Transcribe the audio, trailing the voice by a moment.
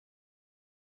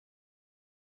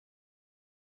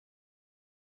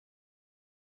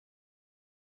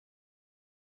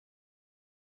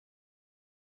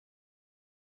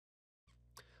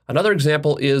Another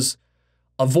example is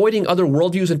avoiding other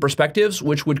worldviews and perspectives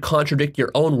which would contradict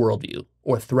your own worldview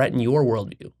or threaten your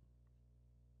worldview.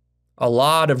 A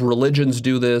lot of religions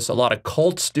do this. A lot of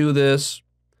cults do this.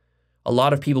 A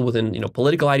lot of people within,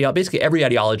 political ideology, basically every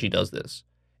ideology does this.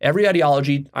 Every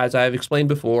ideology, as I've explained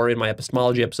before in my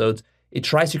epistemology episodes, it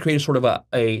tries to create a sort of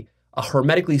a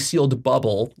hermetically sealed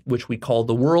bubble, which we call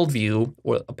the worldview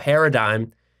or a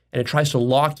paradigm, and it tries to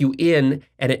lock you in,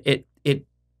 and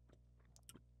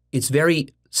it's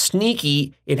very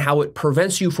sneaky in how it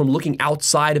prevents you from looking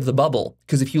outside of the bubble.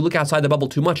 Because if you look outside the bubble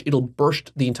too much, it'll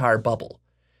burst the entire bubble.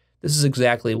 This is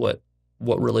exactly what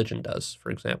religion does, for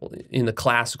example, in the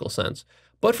classical sense.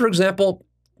 But for example,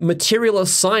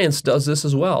 materialist science does this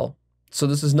as well. So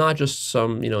this is not just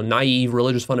some, naive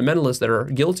religious fundamentalists that are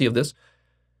guilty of this.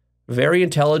 Very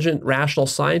intelligent, rational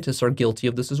scientists are guilty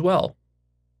of this as well.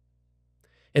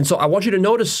 And so I want you to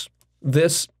notice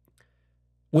this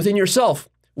within yourself.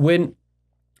 When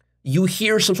you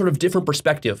hear some sort of different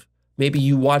perspective, maybe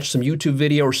you watch some YouTube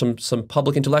video or some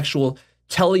public intellectual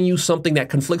telling you something that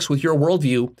conflicts with your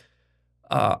worldview,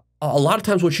 a lot of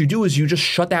times what you do is you just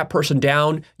shut that person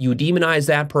down, you demonize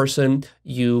that person,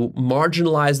 you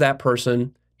marginalize that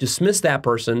person, dismiss that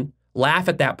person, laugh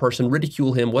at that person,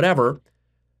 ridicule him, whatever.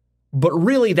 But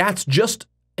really, that's just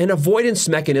an avoidance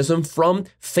mechanism from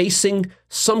facing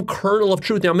some kernel of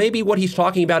truth. Now, maybe what he's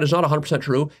talking about is not 100%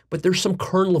 true, but there's some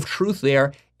kernel of truth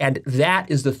there, and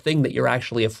that is the thing that you're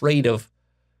actually afraid of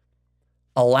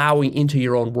allowing into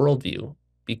your own worldview,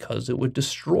 because it would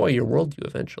destroy your worldview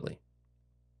eventually.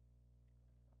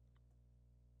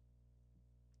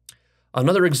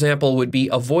 Another example would be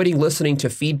avoiding listening to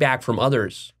feedback from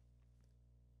others.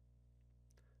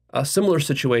 A similar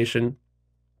situation,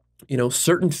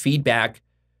 certain feedback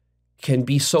can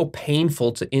be so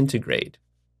painful to integrate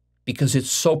because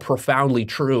it's so profoundly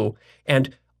true.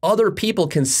 And other people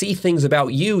can see things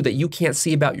about you that you can't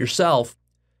see about yourself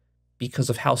because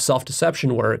of how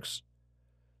self-deception works.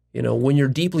 When you're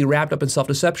deeply wrapped up in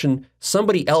self-deception,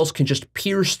 somebody else can just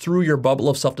pierce through your bubble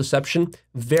of self-deception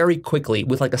very quickly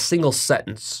with like a single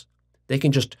sentence. They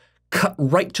can just cut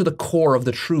right to the core of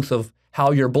the truth of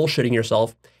how you're bullshitting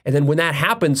yourself. And then when that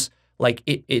happens, like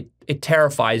it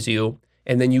terrifies you.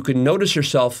 And then you can notice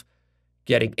yourself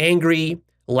getting angry,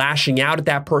 lashing out at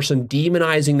that person,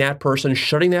 demonizing that person,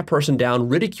 shutting that person down,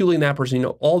 ridiculing that person,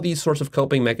 all these sorts of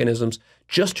coping mechanisms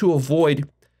just to avoid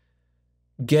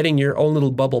getting your own little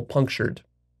bubble punctured.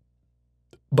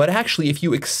 But actually, if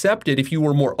you accepted, if you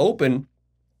were more open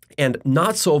and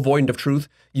not so avoidant of truth,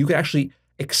 you could actually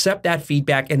accept that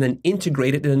feedback and then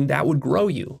integrate it, and that would grow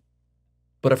you.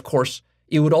 But of course,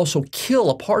 it would also kill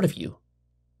a part of you.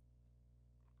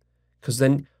 Because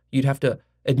then you'd have to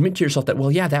admit to yourself that,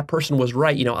 well, yeah, that person was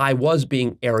right. I was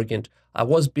being arrogant. I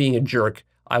was being a jerk.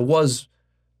 I was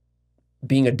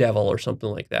being a devil or something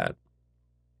like that.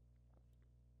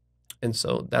 And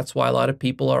so that's why a lot of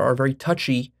people are very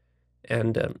touchy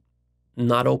and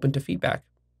not open to feedback.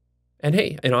 And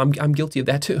hey, I'm guilty of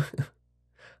that too.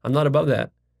 I'm not above that.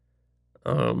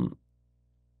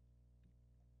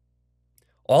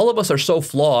 All of us are so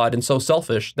flawed and so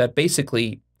selfish that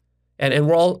basically, and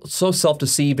we're all so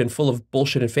self-deceived and full of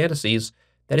bullshit and fantasies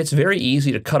that it's very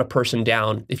easy to cut a person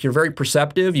down. If you're very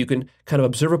perceptive, you can kind of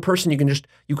observe a person, you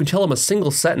can tell them a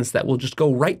single sentence that will just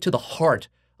go right to the heart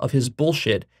of his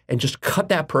bullshit and just cut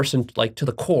that person like to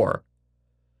the core.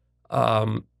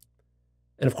 And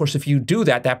of course, if you do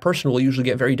that, that person will usually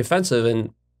get very defensive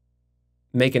and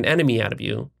make an enemy out of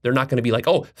you. They're not going to be like,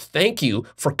 oh, thank you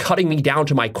for cutting me down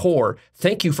to my core.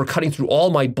 Thank you for cutting through all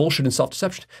my bullshit and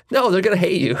self-deception. No, they're going to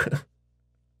hate you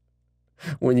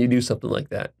when you do something like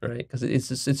that, right? Because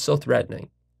it's so threatening.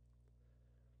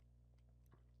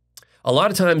 A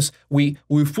lot of times we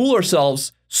fool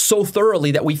ourselves so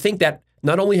thoroughly that we think that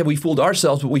not only have we fooled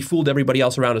ourselves, but we fooled everybody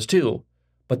else around us too.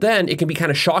 But then it can be kind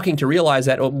of shocking to realize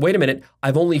that, oh, wait a minute,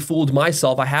 I've only fooled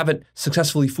myself. I haven't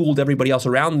successfully fooled everybody else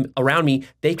around me.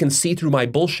 They can see through my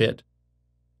bullshit.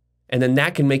 And then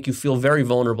that can make you feel very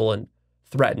vulnerable and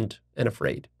threatened and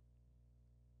afraid.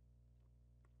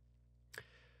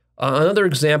 Another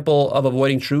example of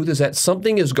avoiding truth is that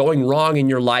something is going wrong in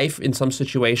your life in some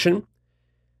situation,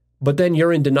 but then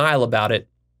you're in denial about it.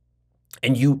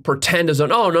 And you pretend as though,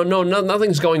 oh, no,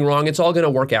 nothing's going wrong. It's all going to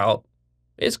work out.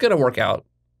 It's going to work out.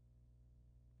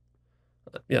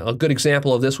 A good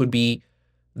example of this would be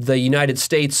the United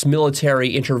States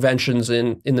military interventions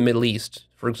in the Middle East,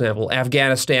 for example,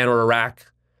 Afghanistan or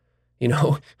Iraq.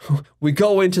 We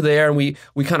go into there and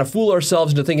we kind of fool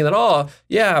ourselves into thinking that, oh,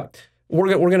 yeah,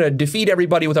 we're going to defeat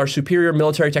everybody with our superior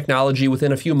military technology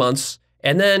within a few months.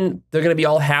 And then they're going to be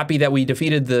all happy that we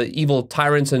defeated the evil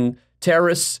tyrants and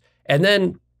terrorists, and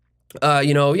then,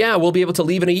 yeah, we'll be able to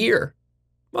leave in a year.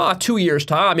 2 years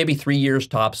tops, maybe 3 years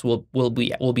tops, we'll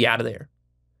be out of there.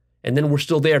 And then we're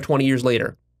still there 20 years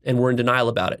later, and we're in denial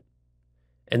about it.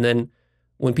 And then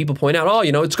when people point out,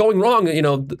 it's going wrong,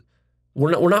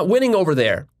 we're not winning over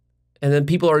there. And then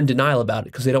people are in denial about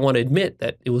it because they don't want to admit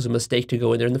that it was a mistake to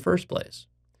go in there in the first place.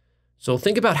 So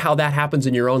think about how that happens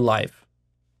in your own life.